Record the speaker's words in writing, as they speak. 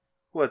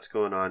What's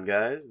going on,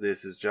 guys?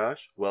 This is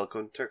Josh.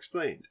 Welcome to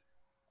Treksplained.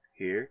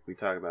 Here we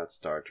talk about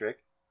Star Trek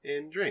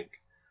and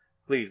drink.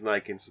 Please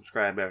like and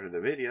subscribe after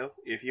the video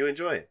if you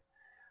enjoy it.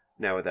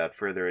 Now, without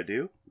further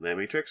ado, let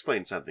me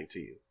explain something to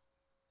you.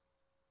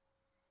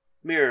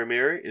 Mirror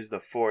Mirror is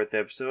the 4th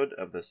episode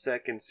of the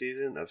 2nd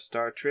season of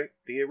Star Trek,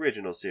 the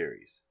original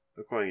series.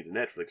 According to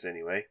Netflix,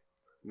 anyway.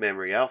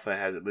 Memory Alpha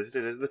has it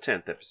listed as the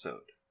 10th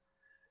episode.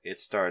 It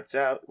starts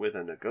out with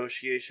a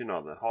negotiation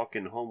on the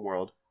Hawken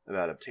homeworld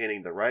about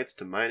obtaining the rights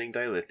to mining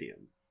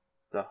dilithium.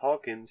 The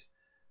Hawkins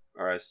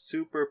are a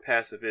super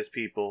pacifist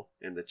people,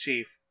 and the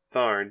chief,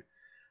 Tharn,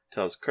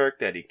 tells Kirk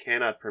that he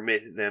cannot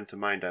permit them to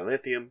mine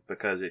dilithium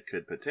because it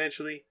could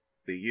potentially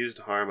be used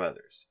to harm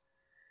others.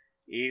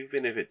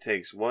 Even if it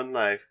takes one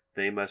life,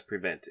 they must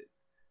prevent it,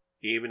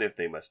 even if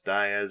they must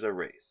die as a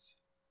race.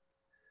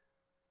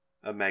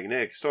 A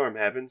magnetic storm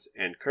happens,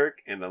 and Kirk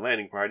and the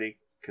landing party,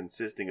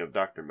 consisting of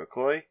Dr.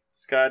 McCoy,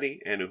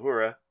 Scotty, and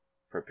Uhura,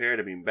 prepare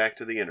to beam back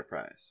to the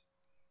Enterprise.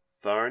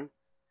 Tharn,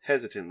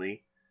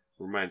 hesitantly,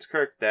 reminds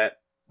Kirk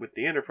that, with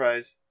the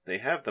Enterprise, they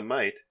have the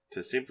might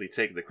to simply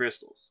take the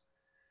crystals.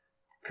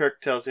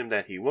 Kirk tells him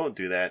that he won't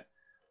do that,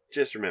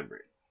 just remember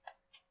it.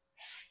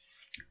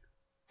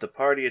 The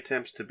party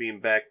attempts to beam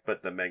back,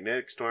 but the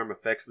magnetic storm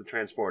affects the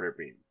transporter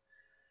beam.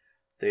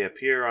 They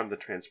appear on the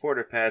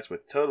transporter pads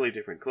with totally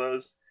different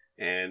clothes,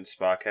 and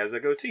Spock has a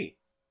goatee.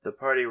 The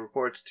party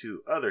reports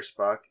to other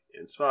Spock,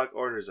 and Spock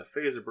orders a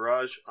phaser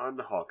barrage on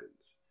the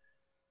Hawkins.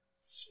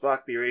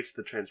 Spock berates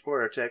the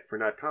transporter tech for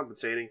not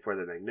compensating for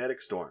the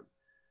magnetic storm.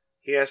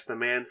 He asks the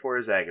man for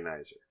his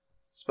agonizer.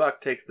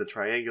 Spock takes the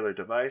triangular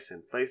device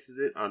and places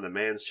it on the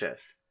man's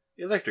chest,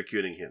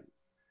 electrocuting him.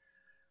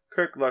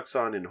 Kirk looks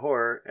on in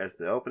horror as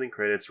the opening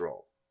credits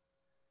roll.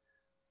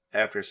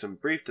 After some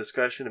brief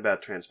discussion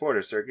about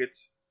transporter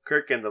circuits,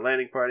 Kirk and the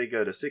landing party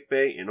go to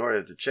sickbay in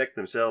order to check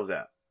themselves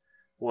out.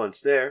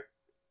 Once there,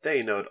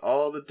 they note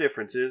all the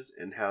differences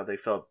in how they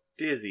felt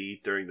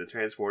dizzy during the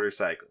transporter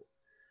cycle.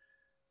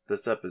 The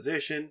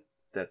supposition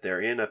that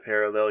they're in a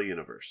parallel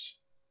universe.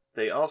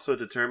 They also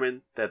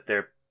determine that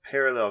their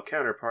parallel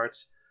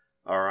counterparts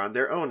are on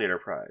their own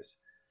Enterprise,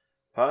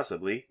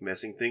 possibly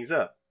messing things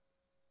up.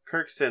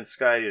 Kirk sends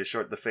Scotty to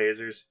short the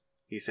phasers.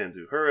 He sends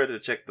Uhura to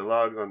check the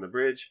logs on the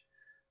bridge,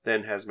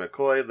 then has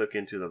McCoy look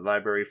into the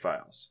library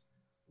files.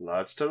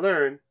 Lots to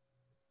learn.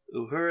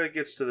 Uhura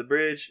gets to the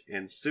bridge,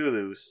 and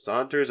Sulu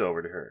saunters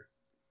over to her.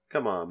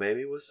 "Come on,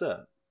 baby, what's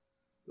up?"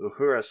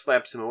 Uhura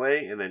slaps him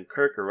away, and then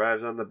Kirk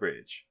arrives on the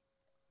bridge.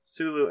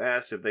 Sulu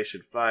asks if they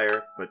should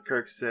fire, but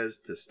Kirk says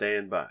to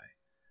stand by.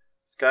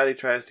 Scotty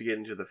tries to get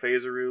into the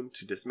phaser room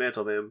to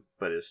dismantle them,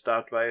 but is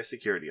stopped by a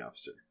security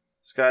officer.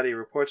 Scotty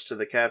reports to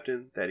the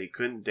captain that he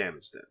couldn't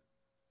damage them.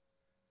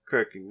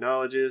 Kirk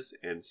acknowledges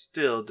and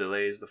still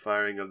delays the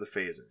firing of the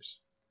phasers.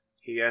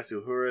 He asks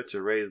Uhura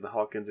to raise the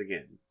Hawkins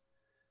again.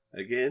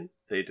 Again,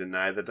 they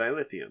deny the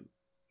dilithium.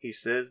 He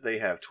says they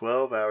have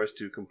 12 hours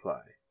to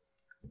comply.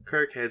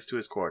 Kirk heads to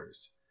his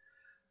quarters.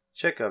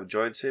 Chekhov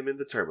joins him in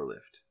the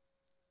turbolift.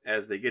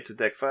 As they get to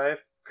Deck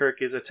 5,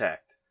 Kirk is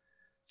attacked.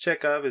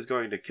 Chekhov is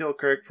going to kill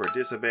Kirk for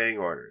disobeying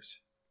orders.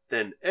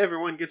 Then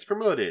everyone gets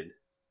promoted.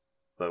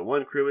 But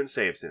one crewman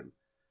saves him.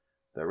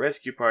 The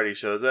rescue party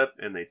shows up,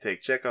 and they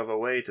take Chekhov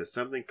away to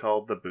something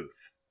called the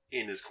booth.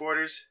 In his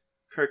quarters,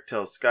 Kirk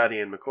tells Scotty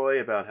and McCoy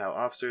about how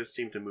officers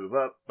seem to move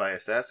up by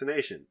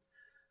assassination.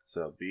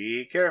 So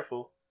be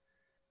careful.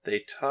 They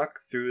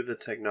talk through the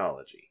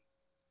technology.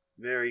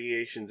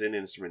 Variations in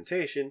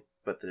instrumentation,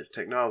 but the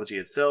technology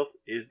itself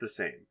is the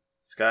same.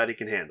 Scotty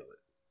can handle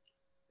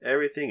it.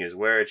 Everything is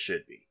where it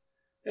should be.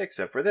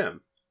 Except for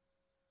them.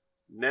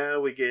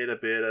 Now we get a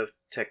bit of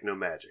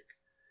techno-magic.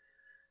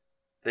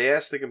 They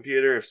ask the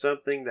computer if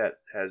something that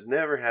has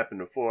never happened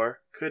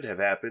before could have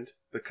happened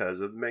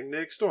because of the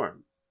magnetic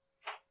storm.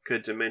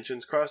 Could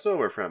dimensions cross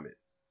over from it?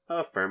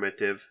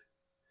 Affirmative.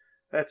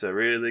 That's a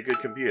really good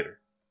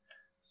computer,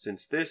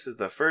 since this is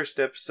the first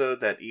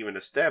episode that even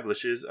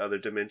establishes other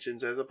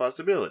dimensions as a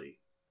possibility.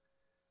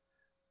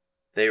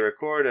 They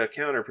record a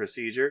counter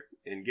procedure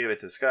and give it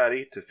to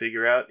Scotty to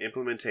figure out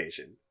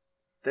implementation.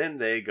 Then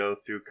they go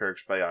through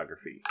Kirk's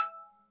biography.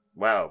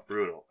 Wow,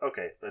 brutal.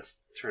 Okay, let's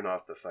turn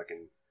off the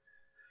fucking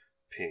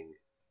ping.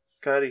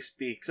 Scotty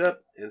speaks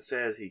up and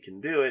says he can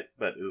do it,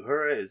 but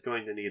Uhura is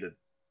going to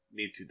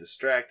need to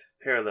distract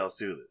Parallel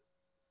Sulu.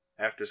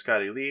 After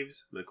Scotty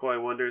leaves,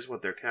 McCoy wonders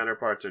what their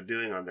counterparts are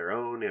doing on their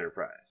own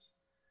Enterprise.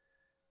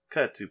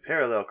 Cut to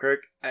Parallel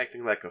Kirk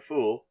acting like a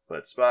fool,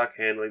 but Spock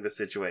handling the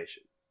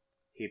situation.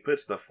 He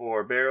puts the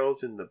 4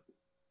 parallels in the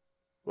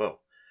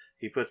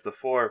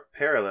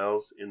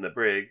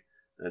brig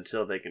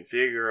until they can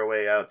figure a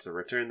way out to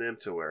return them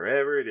to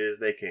wherever it is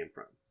they came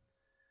from.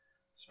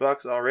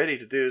 Spock's already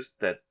deduced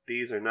that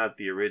these are not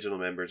the original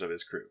members of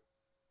his crew.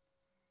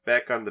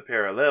 Back on the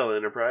Parallel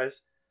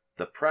Enterprise,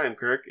 the Prime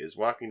Kirk is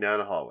walking down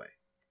a hallway.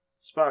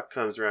 Spock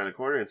comes around a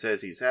corner and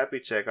says he's happy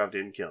Chekhov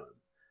didn't kill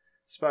him.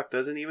 Spock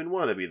doesn't even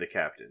want to be the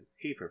captain.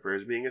 He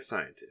prefers being a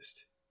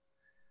scientist.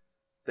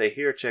 They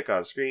hear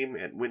Chekhov scream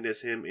and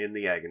witness him in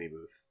the agony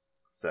booth.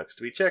 Sucks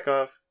to be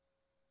Chekhov.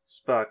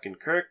 Spock and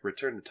Kirk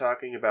return to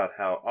talking about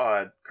how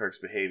odd Kirk's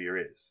behavior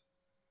is.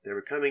 They're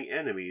becoming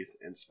enemies,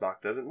 and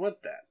Spock doesn't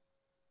want that,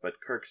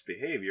 but Kirk's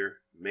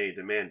behavior may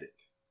demand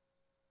it.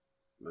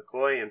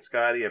 McCoy and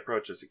Scotty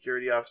approach a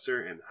security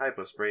officer and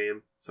hypospray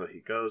him so he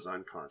goes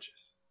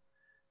unconscious.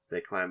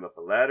 They climb up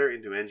a ladder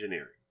into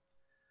engineering.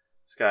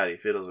 Scotty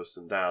fiddles with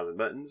some dials and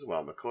buttons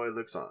while McCoy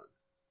looks on.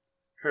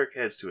 Kirk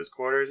heads to his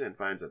quarters and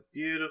finds a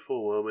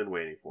beautiful woman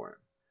waiting for him.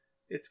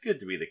 It's good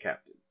to be the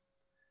captain.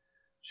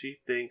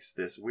 She thinks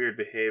this weird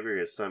behavior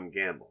is some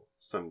gamble,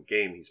 some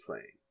game he's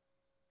playing.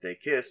 They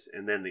kiss,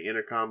 and then the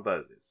intercom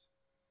buzzes.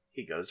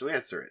 He goes to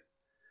answer it.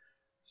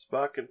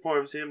 Spock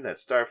informs him that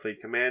Starfleet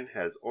Command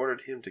has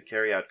ordered him to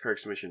carry out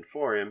Kirk's mission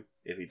for him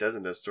if he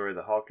doesn't destroy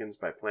the Hawkins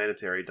by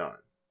planetary dawn.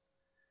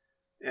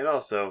 And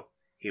also,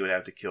 he would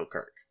have to kill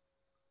Kirk,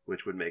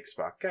 which would make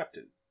Spock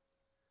captain.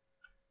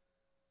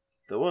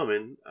 The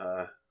woman,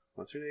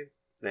 what's her name?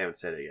 They haven't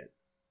said it yet.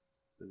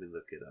 Let me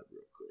look it up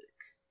real quick.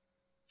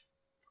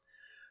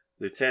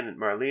 Lieutenant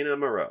Marlena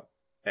Moreau.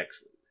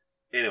 Excellent.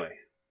 Anyway,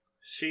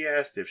 she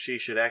asked if she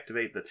should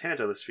activate the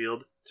Tantalus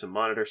field to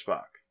monitor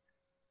Spock.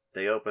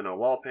 They open a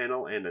wall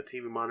panel and a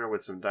TV monitor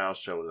with some dials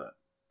shows up.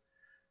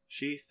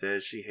 She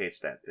says she hates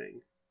that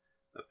thing.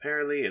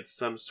 Apparently it's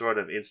some sort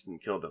of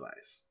instant kill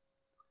device.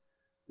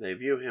 They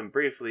view him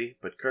briefly,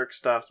 but Kirk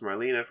stops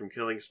Marlena from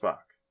killing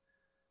Spock.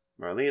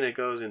 Marlena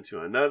goes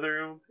into another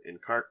room,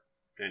 and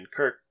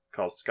Kirk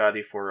calls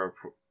Scotty for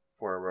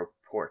a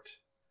report.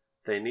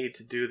 They need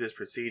to do this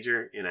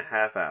procedure in a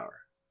half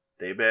hour.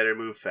 They better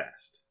move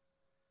fast.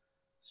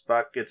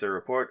 Spock gets a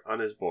report on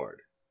his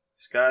board.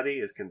 Scotty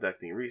is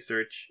conducting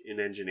research in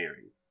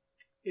engineering.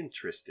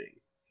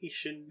 Interesting. He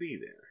shouldn't be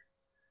there.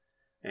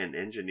 An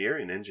engineer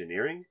in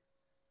engineering?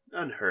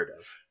 Unheard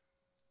of.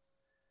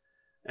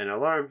 An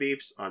alarm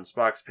beeps on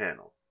Spock's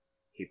panel.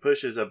 He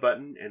pushes a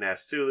button and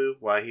asks Sulu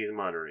why he's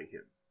monitoring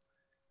him.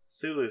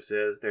 Sulu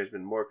says there's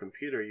been more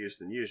computer use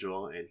than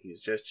usual and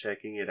he's just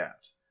checking it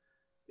out.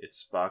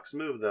 It's Spock's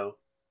move, though.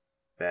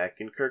 Back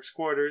in Kirk's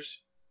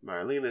quarters,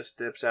 Marlena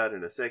steps out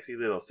in a sexy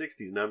little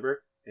 60s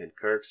number, and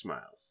Kirk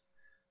smiles.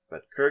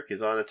 But Kirk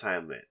is on a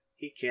time limit.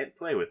 He can't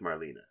play with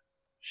Marlena.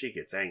 She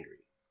gets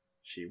angry.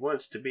 She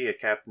wants to be a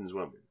captain's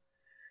woman.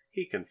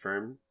 He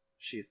confirmed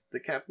she's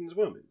the captain's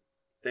woman.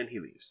 Then he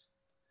leaves.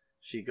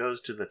 She goes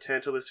to the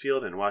Tantalus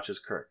field and watches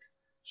Kirk.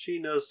 She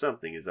knows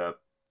something is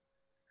up.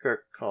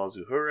 Kirk calls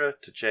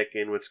Uhura to check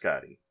in with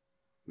Scotty.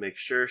 Make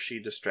sure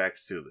she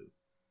distracts Sulu.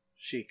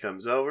 She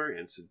comes over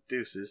and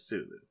seduces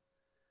Sulu.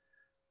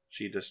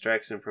 She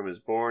distracts him from his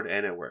board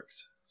and it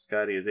works.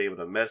 Scotty is able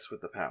to mess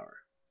with the power.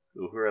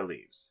 Uhura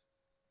leaves.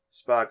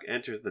 Spock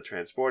enters the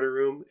transporter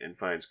room and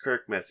finds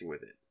Kirk messing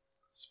with it.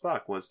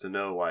 Spock wants to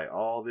know why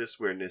all this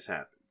weirdness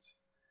happens.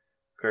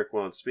 Kirk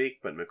won't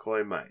speak, but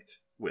McCoy might,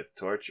 with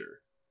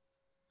torture.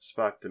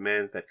 Spock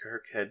demands that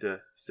Kirk head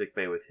to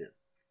sickbay with him.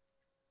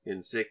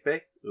 In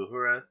sickbay,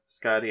 Uhura,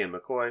 Scotty, and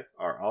McCoy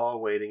are all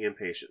waiting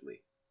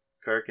impatiently.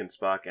 Kirk and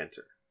Spock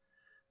enter.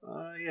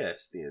 Ah,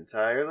 yes, the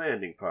entire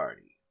landing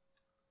party.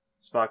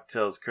 Spock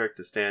tells Kirk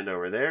to stand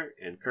over there,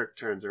 and Kirk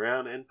turns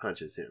around and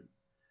punches him.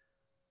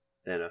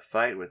 Then a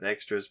fight with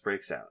extras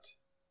breaks out.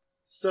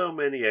 So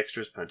many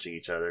extras punching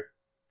each other.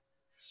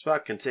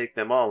 Spock can take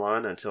them all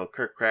on until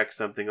Kirk cracks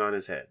something on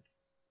his head.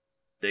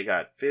 They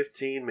got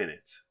 15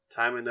 minutes,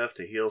 time enough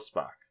to heal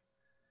Spock.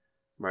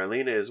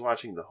 Marlena is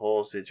watching the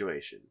whole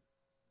situation.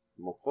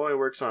 McCoy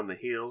works on the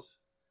heals,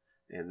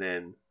 and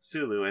then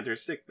Sulu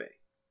enters sickbay.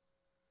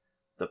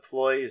 The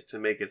ploy is to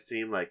make it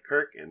seem like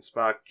Kirk and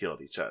Spock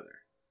killed each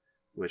other,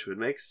 which would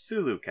make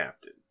Sulu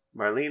captain.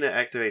 Marlena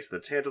activates the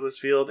Tantalus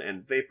field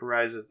and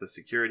vaporizes the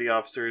security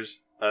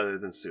officers other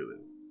than Sulu.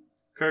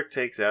 Kirk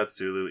takes out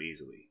Sulu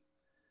easily.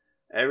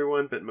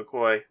 Everyone but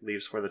McCoy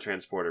leaves for the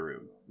transporter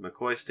room.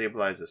 McCoy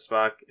stabilizes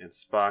Spock, and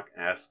Spock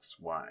asks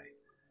why.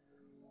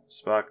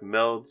 Spock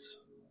melds,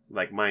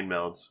 like mind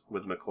melds,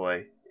 with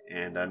McCoy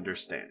and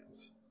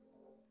understands.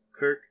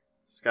 Kirk,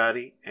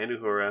 Scotty, and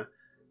Uhura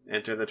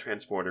enter the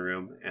transporter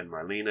room, and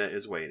Marlena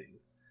is waiting.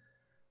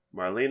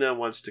 Marlena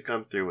wants to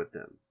come through with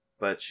them,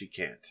 but she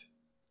can't.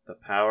 The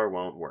power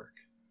won't work.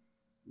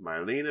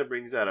 Marlena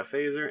brings out a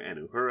phaser, and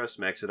Uhura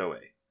smacks it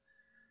away.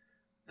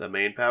 The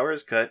main power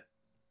is cut.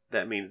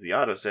 That means the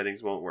auto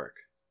settings won't work.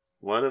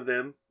 One of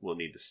them will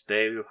need to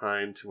stay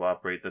behind to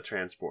operate the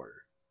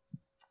transporter.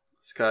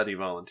 Scotty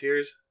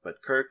volunteers,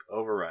 but Kirk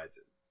overrides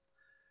him.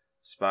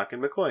 Spock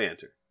and McCoy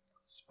enter.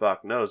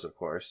 Spock knows, of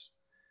course.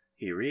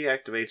 He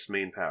reactivates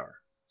main power.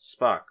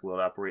 Spock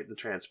will operate the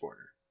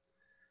transporter.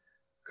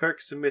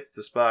 Kirk submits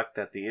to Spock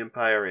that the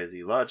Empire is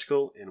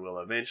illogical and will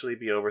eventually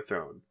be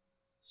overthrown.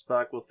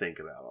 Spock will think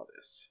about all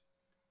this.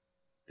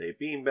 They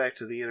beam back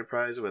to the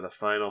Enterprise with a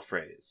final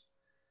phrase.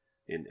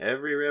 In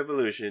every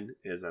revolution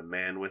is a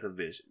man with a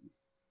vision.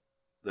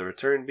 The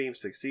return beam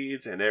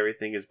succeeds and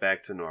everything is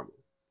back to normal.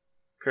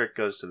 Kirk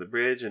goes to the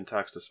bridge and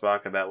talks to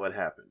Spock about what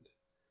happened.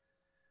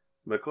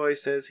 McCoy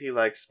says he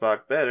likes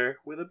Spock better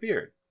with a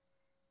beard.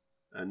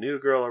 A new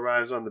girl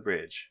arrives on the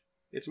bridge.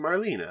 It's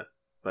Marlena,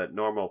 but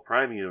normal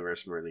Prime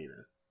Universe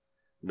Marlena,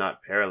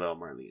 not parallel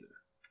Marlena.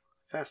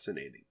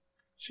 fascinating.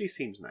 She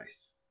seems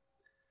nice.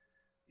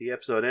 The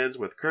episode ends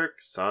with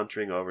Kirk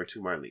sauntering over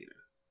to Marlena.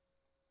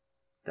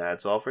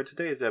 That's all for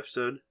today's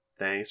episode.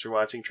 Thanks for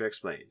watching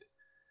Treksplained.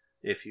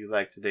 If you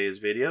liked today's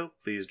video,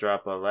 please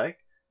drop a like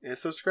and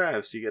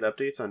subscribe so you get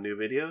updates on new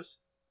videos.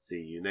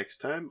 See you next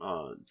time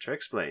on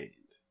Treksplained.